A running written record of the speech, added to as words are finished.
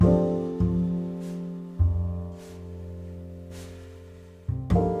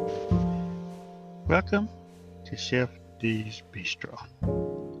Welcome to Chef D's Bistro,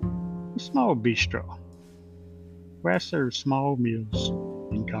 a small bistro where I serve small meals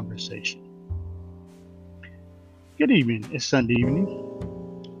in conversation. Good evening, it's Sunday evening.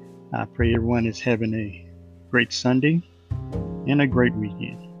 I pray everyone is having a great Sunday and a great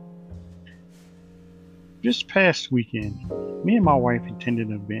weekend. This past weekend, me and my wife attended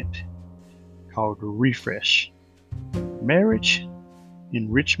an event called Refresh Marriage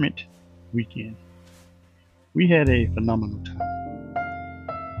Enrichment Weekend. We had a phenomenal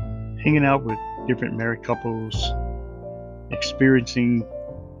time hanging out with different married couples, experiencing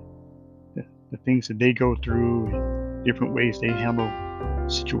the things that they go through and different ways they handle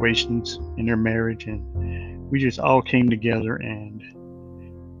situations in their marriage. And we just all came together and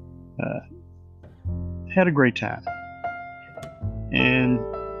had a great time. And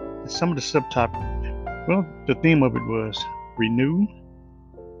some of the subtopic, well, the theme of it was renew,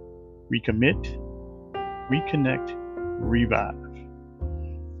 recommit, reconnect, revive.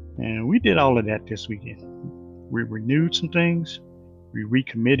 And we did all of that this weekend. We renewed some things, we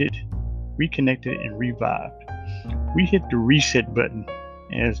recommitted, reconnected, and revived. We hit the reset button,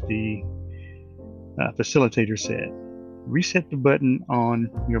 as the facilitator said. Reset the button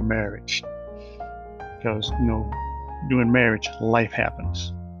on your marriage. Because, doing marriage, life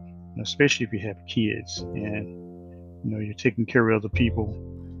happens. Especially if you have kids and, you're taking care of other people.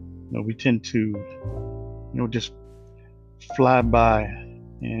 We tend to just fly by,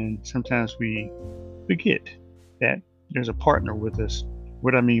 and sometimes we forget that there's a partner with us.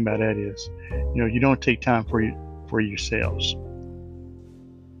 What I mean by that is, you don't take time for yourselves.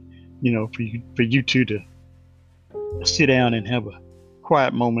 For you two to sit down and have a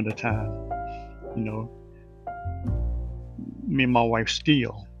quiet moment of time. Me and my wife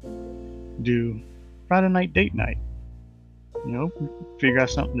still do Friday night date night. Figure out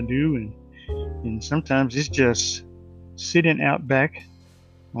something to do, and sometimes it's just sitting out back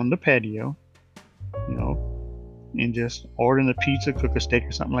on the patio, and just ordering a pizza, cook a steak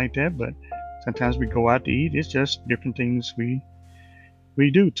or something like that. But sometimes we go out to eat. It's just different things we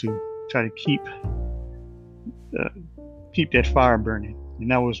do to try to keep that fire burning.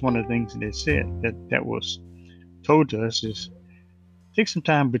 And that was one of the things that they said that was told to us is take some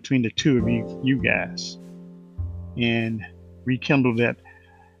time between the two of you guys and rekindle that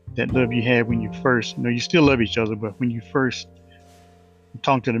love you had when you first, you still love each other, but when you first,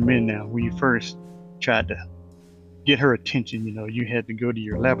 talk to the men now, when you first tried to get her attention, you had to go to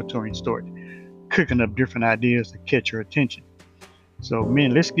your laboratory and start cooking up different ideas to catch her attention. So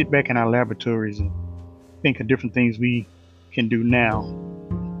men, let's get back in our laboratories and think of different things we can do now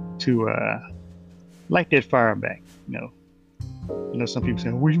to light that fire back. Some people say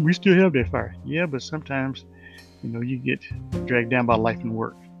we still have that fire. Yeah, but sometimes you get dragged down by life and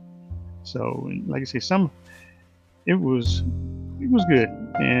work. So, like I say, it was good.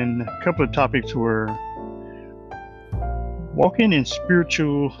 And a couple of topics were walking in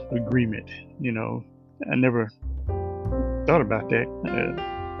spiritual agreement. I never thought about that,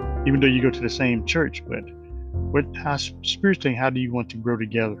 even though you go to the same church. But how spiritually, how do you want to grow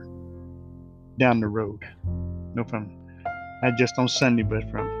together down the road? From not just on Sunday, but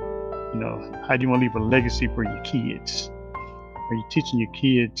from how do you want to leave a legacy for your kids? Are you teaching your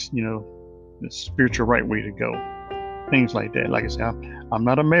kids, the spiritual right way to go? Things like that. Like I said, I'm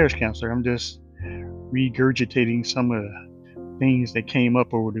not a marriage counselor. I'm just regurgitating some of the things that came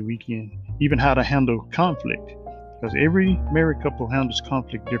up over the weekend. Even how to handle conflict, because every married couple handles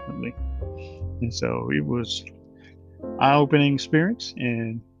conflict differently. And so it was eye-opening experience.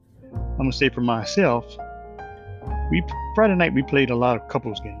 And I'm gonna say for myself, Friday night we played a lot of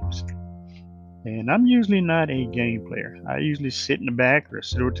couples games. And I'm usually not a game player. I usually sit in the back or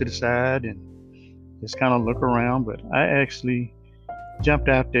sit over to the side and just kind of look around. But I actually jumped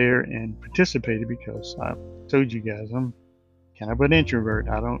out there and participated because I told you guys I'm kind of an introvert.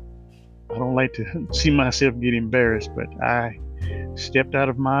 I don't like to see myself get embarrassed. But I stepped out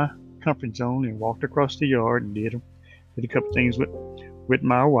of my comfort zone and walked across the yard and did a couple things with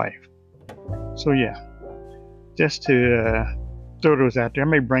my wife. So yeah, just to throw those out there. I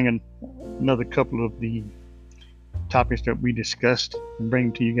may bring another couple of the topics that we discussed and bring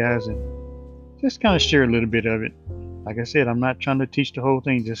them to you guys and just kind of share a little bit of it. Like I said, I'm not trying to teach the whole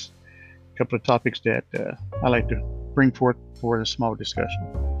thing, just a couple of topics that I like to bring forth for a small discussion.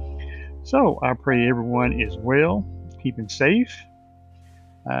 So I pray everyone is well, keeping safe.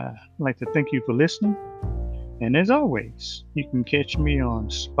 I'd like to thank you for listening. And as always, you can catch me on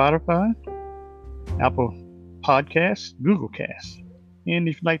Spotify, Apple Podcasts, Google Casts. And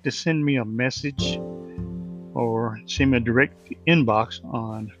if you'd like to send me a message or send me a direct inbox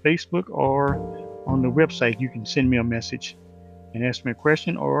on Facebook or on the website, you can send me a message and ask me a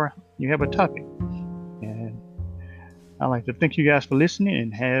question, or you have a topic. And I'd like to thank you guys for listening,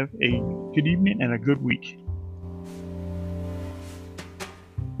 and have a good evening and a good week.